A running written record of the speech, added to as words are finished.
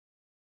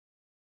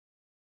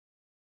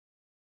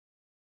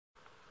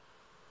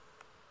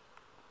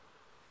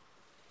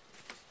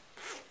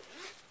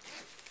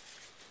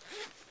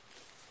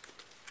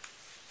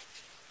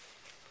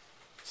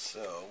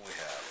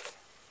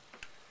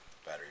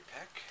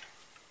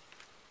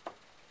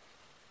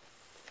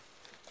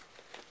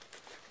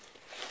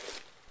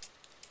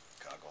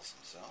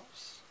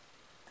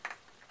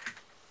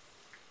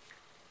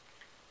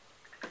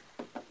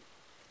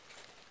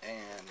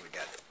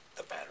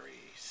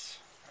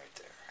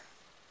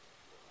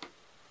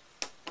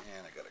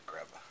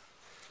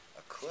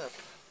clip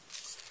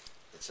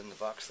that's in the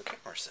box the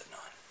camera's sitting on.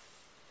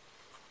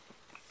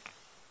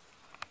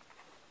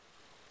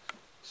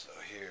 So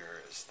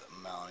here is the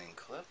mounting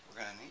clip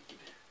we're going to need.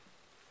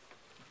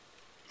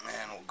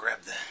 And we'll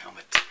grab the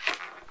helmet. That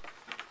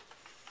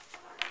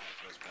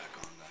goes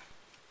back on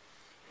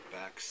the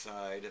back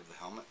side of the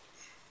helmet.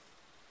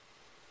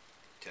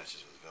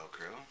 Attaches with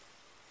Velcro.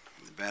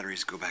 And the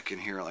batteries go back in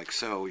here like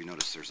so. You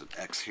notice there's an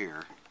X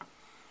here.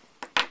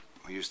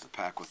 We use the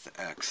pack with the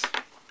X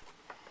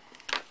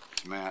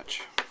to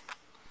match.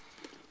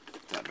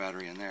 Put that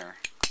battery in there.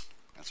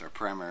 That's our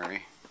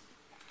primary.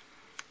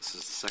 This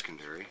is the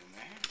secondary in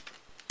there.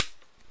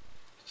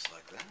 Just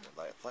like that.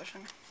 Light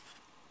flashing.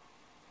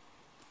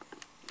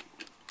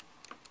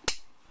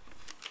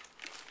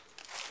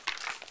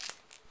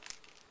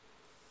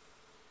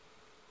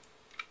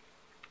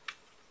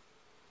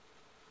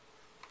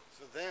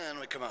 So then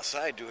we come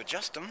outside to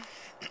adjust them.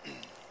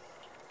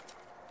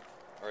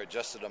 Or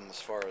adjusted them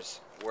as far as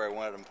where I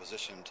wanted them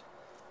positioned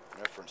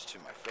in reference to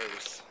my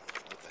face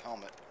with the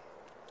helmet.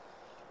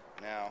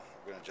 Now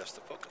we're going to adjust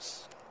the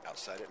focus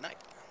outside at night.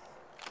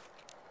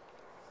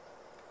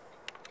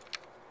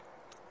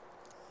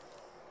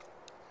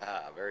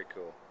 Ah, very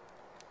cool.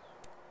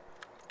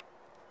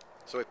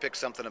 So we picked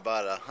something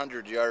about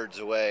 100 yards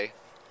away,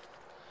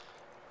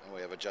 and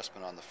we have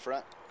adjustment on the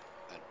front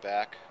and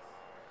back,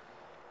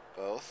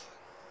 both.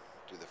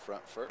 Do the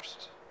front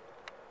first.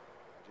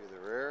 Do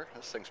the rear.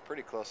 This thing's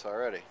pretty close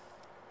already.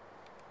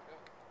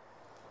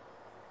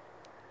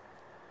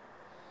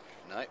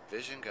 Night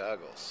vision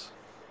goggles.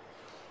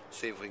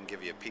 See if we can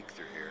give you a peek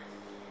through here.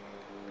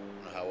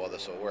 I don't know how well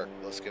this will work.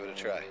 Let's give it a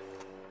try.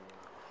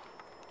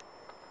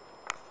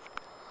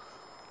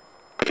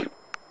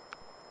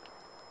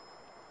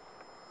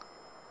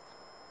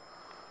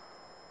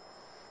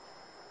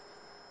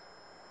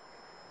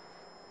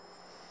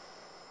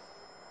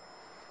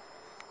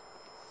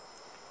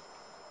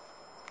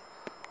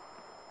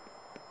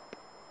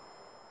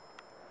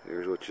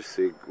 Here's what you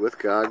see with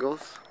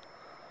goggles.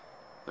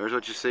 There's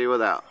what you see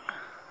without.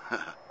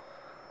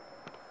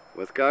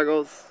 With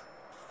goggles,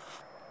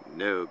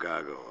 no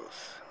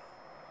goggles.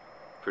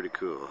 Pretty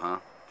cool, huh?